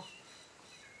 2 more.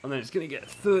 And then it's going to get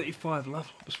 35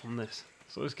 level ups from this.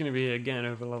 So it's going to be again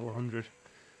over level 100.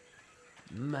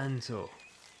 Mental.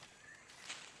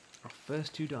 Our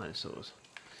first 2 dinosaurs.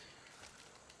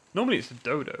 Normally it's a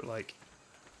dodo, like...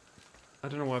 I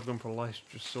don't know why I've gone for a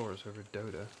Lystrosaurus over a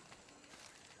dodo.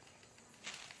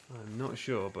 I'm not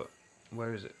sure, but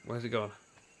where is it? Where's it gone?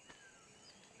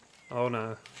 Oh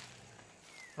no.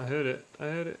 I heard it. I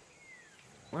heard it.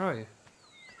 Where are you?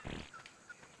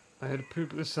 I heard a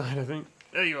poop at the side, I think.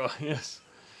 There you are, yes.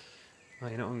 Oh,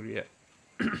 you're not hungry yet.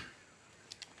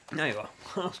 There you are.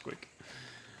 That was quick.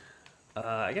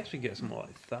 I guess we can get some more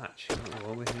like thatch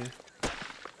while we're here.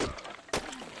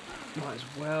 Might as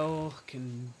well.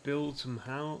 Can build some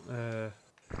houses.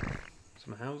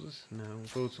 No,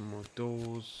 we'll build some more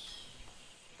doors.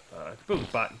 I could build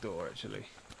a back door actually.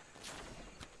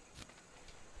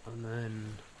 And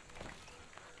then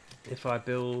if I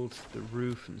build the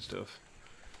roof and stuff,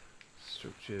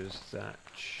 structures,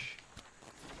 thatch,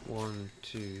 1,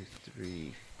 2,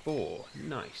 3, 4,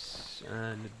 nice,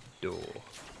 and a door.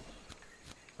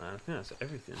 And I think that's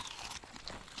everything.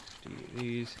 Do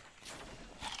these.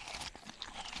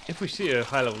 If we see a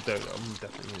high level dodo, I'm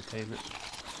definitely going to tame it.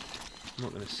 I'm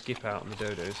not going to skip out on the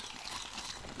dodos.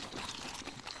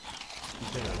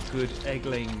 They are good egg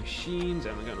laying machines,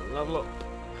 and we're going to level up.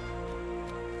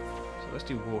 So let's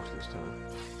do water this time,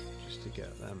 just to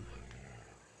get them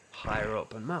higher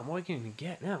up. And man, what are we going to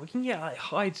get now? We can get like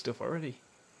hide stuff already.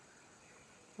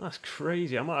 That's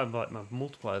crazy. I might have like my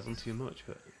multipliers on too much,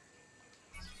 but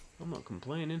I'm not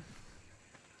complaining.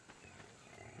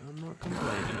 I'm not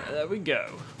complaining. There we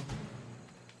go.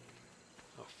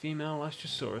 Our female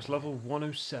Lystrosaurus, level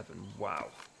 107.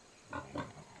 Wow.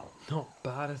 Not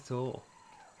bad at all.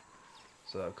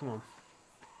 So, come on.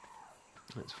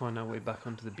 Let's find our way back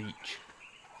onto the beach.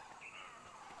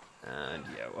 And,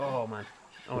 yeah, oh man.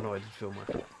 Oh no, I did fill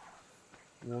my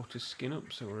water skin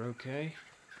up, so we're okay.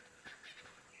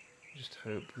 Just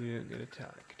hope we don't get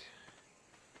attacked.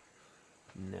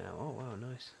 Now, oh wow,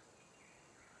 nice.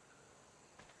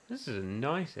 This is a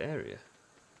nice area.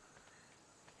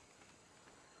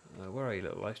 Where are you,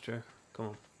 little Lystro? Come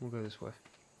on, we'll go this way.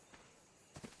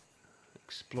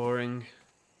 Exploring.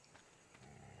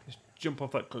 Just jump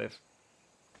off that cliff.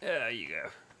 There you go.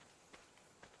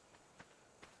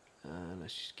 And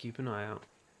let's just keep an eye out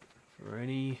for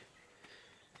any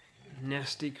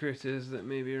nasty critters that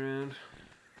may be around.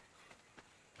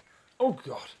 Oh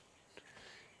god!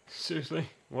 Seriously?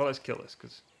 Well, let's kill this,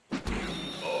 because...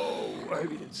 Oh, I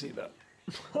hope you didn't see that.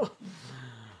 I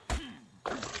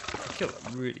killed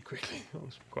that really quickly. That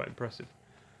was quite impressive.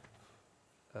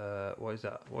 What is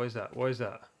that? What is that? What is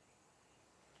that?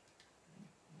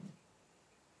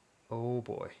 Oh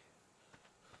boy.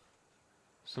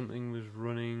 Something was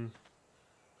running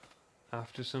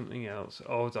after something else.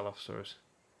 Oh, it's Dilophosaurus.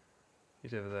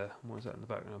 He's over there. What is that in the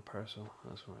background? Parasol.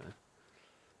 That's right there.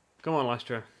 Come on,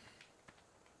 Lystro.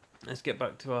 Let's get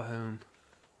back to our home.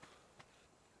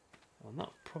 I'll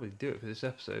not probably do it for this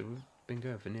episode. We've been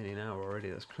going for nearly an hour already.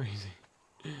 That's crazy.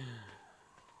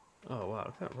 Oh wow,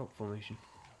 look at that rock formation.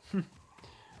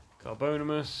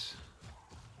 Carbonimus.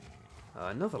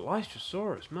 Another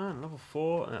Lystrosaurus, man. Level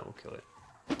 4. That will kill it.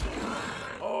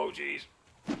 Oh jeez.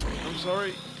 I'm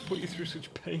sorry to put you through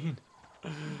such pain.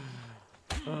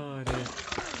 Oh dear.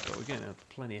 But we're getting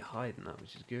plenty of hide in that,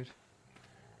 which is good.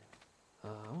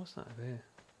 What's that over here?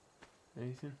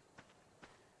 Anything?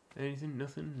 Anything?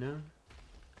 Nothing? No?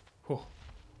 Oh,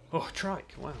 oh,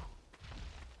 trike! Wow.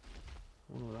 I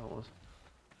wonder what that was.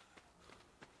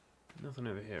 Nothing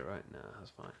over here, right? Nah,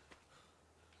 that's fine.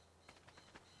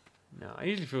 No, I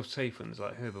usually feel safe when there's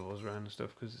like herbivores around and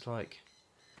stuff, because it's like...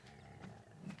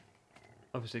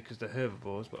 Obviously because they're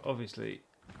herbivores, but obviously...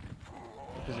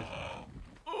 Because if...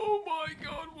 Oh my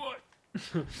god, what?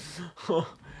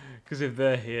 Because if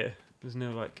they're here, there's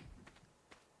no like...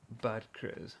 bad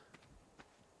critters.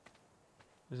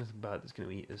 There's nothing bad that's going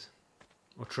to eat us.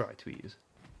 Or try to eat us.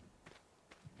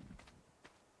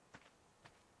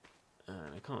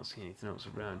 And I can't see anything else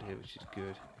around here, which is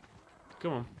good.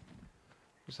 Come on.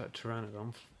 What's that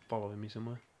pteranodon following me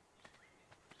somewhere?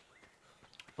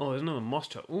 Oh, there's another moss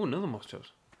chop. Oh, another moss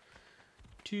chops.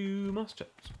 2 moss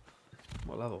chops.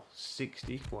 What level?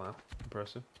 60. Wow,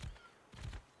 impressive.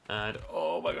 And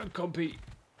oh my god, compy.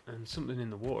 And something in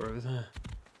the water over there.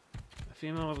 A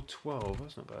female level 12.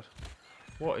 That's not bad.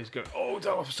 What is going? Oh,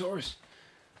 Dilophosaurus.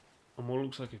 And what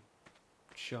looks like a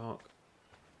shark.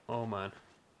 Oh man.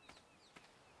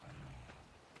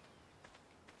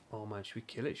 Oh man, should we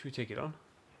kill it? Should we take it on?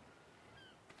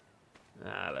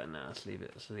 Ah, no, let's leave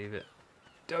it. Let's leave it.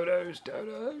 Dodos,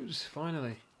 dodos!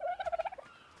 Finally.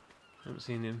 Haven't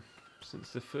seen him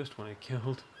since the first one I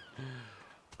killed.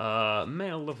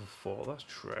 Male level 4. That's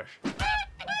trash.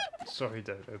 Sorry,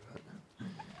 Dodo, but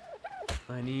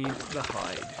I need the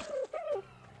hide.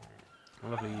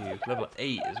 What level are you? Level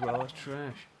 8 as well. That's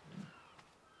trash.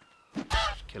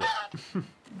 Just kill it.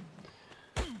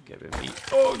 Get a bit of meat.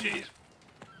 Oh, jeez!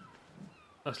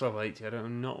 That's level 80. I do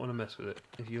not want to mess with it.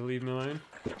 If you'll leave me alone,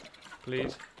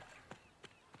 please.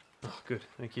 Oh, good.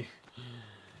 Thank you.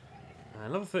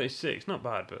 Level 36. Not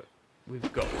bad, but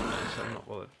we've got one now, so I'm not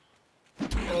bothered.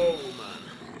 Oh, man.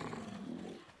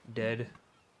 Dead.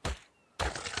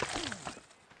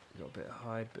 Got a bit of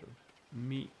hide, bit of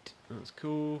meat. That's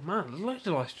cool. Man, there's loads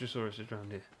of Lystrosaurus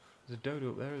around here. There's a dodo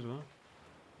up there as well.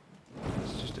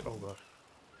 It's just... Oh, God.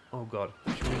 Oh, God.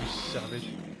 Should we be savage?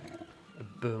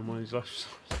 Burn one of these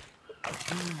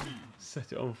Lystrosaurus.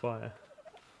 Set it on fire.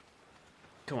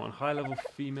 Come on, high level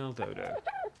female dodo.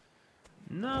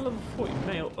 No, level 40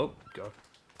 male. Oh, God.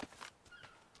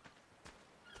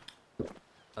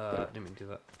 Didn't mean to do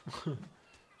that.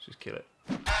 Let's just kill it.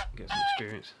 Get some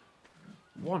experience.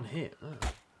 One hit. Oh.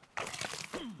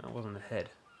 That wasn't a head.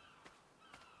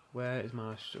 Where is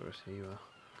my Lystrosaurus? Here you are.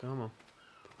 Come on.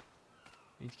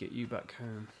 Need to get you back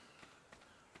home.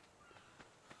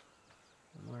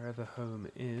 Wherever home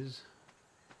is.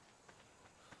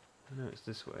 I know it's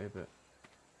this way, but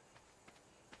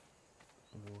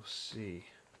we'll see.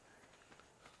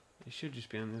 It should just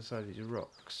be on the other side of these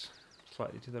rocks.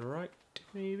 Slightly to the right,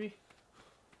 maybe?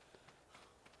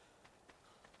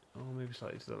 Or maybe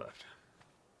slightly to the left.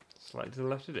 Slightly to the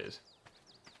left it is.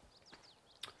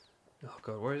 Oh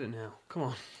god, where is it now? Come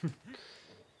on.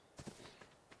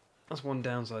 That's one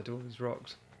downside to all these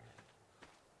rocks.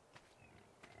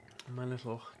 My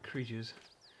little creatures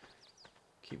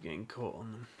keep getting caught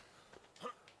on them.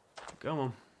 Come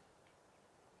on.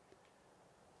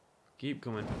 Keep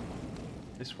coming.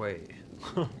 This way.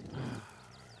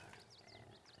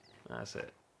 That's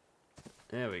it.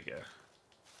 There we go.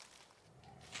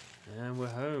 And we're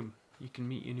home. You can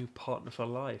meet your new partner for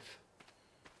life.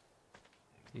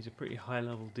 He's a pretty high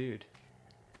level dude.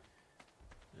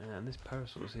 And this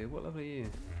Parasaur's here. What level are you?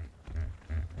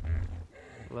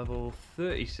 Level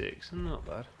 36. Not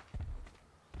bad.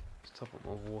 Let's top up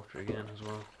my water again as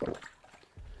well.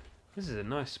 This is a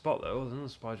nice spot though. There's another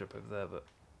spy drop over there, but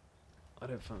I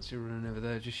don't fancy running over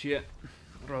there just yet.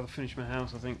 I'd rather finish my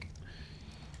house, I think.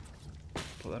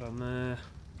 Put that on there.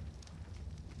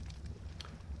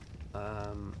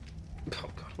 Oh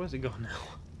god, where's it gone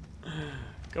now?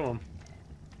 Come on.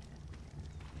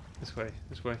 This way,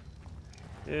 this way.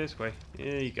 This way.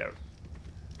 There you go.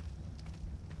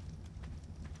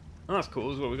 Oh, that's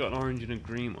cool as well. We've got an orange and a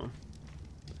green one.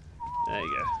 There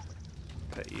you go.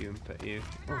 Pet you and pet you.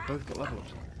 Oh, both got level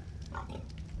ups.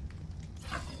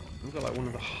 We've got like one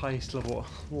of the highest level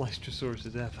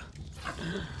Lystrosaurus ever.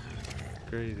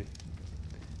 Crazy.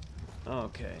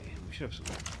 Okay, we should have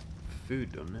some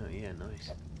food done now. Yeah,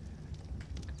 nice.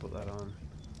 Put that on.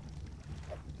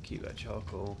 Keep that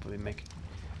charcoal. Probably make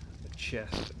a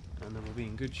chest, and then we'll be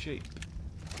in good shape.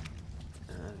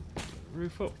 And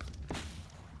roof up.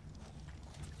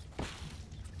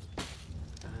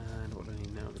 And what do I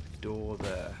need now? The door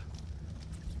there.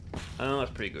 Oh,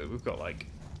 that's pretty good. We've got like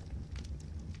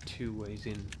 2 ways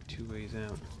in, 2 ways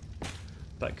out.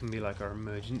 That can be like our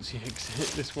emergency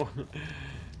exit, this one.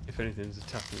 If anything's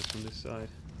attacking us from this side.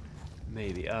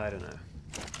 Maybe, I don't know.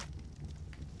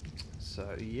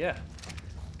 So, yeah.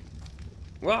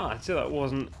 Well, I'd say that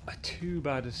wasn't too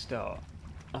bad a start.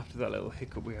 After that little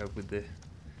hiccup we had with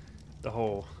the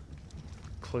whole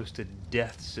close to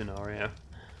death scenario.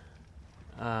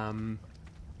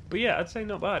 But yeah, I'd say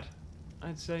not bad.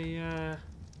 I'd say,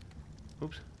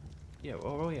 oops. Yeah,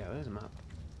 oh yeah, there's a map.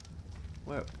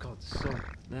 Where, God, sun.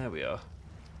 There we are.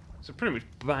 So pretty much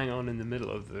bang on in the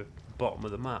middle of the bottom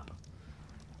of the map.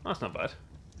 That's not bad.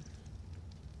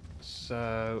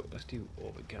 So, let's do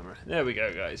orbit camera. There we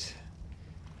go, guys.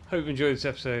 Hope you enjoyed this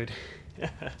episode.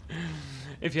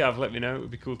 If you have, let me know. It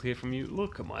would be cool to hear from you.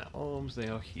 Look at my arms, they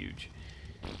are huge.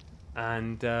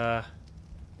 And how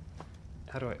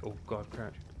do I? Oh God,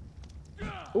 crouch.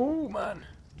 Oh man,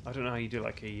 I don't know how you do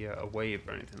like a wave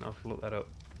or anything. I'll have to look that up.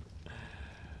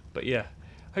 But yeah,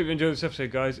 hope you enjoyed this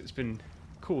episode, guys. It's been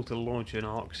cool to launch an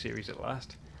ARK series at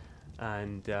last.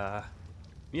 And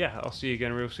yeah, I'll see you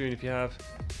again real soon if you have.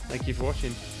 Thank you for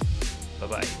watching. Bye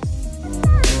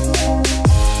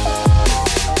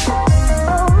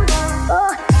bye.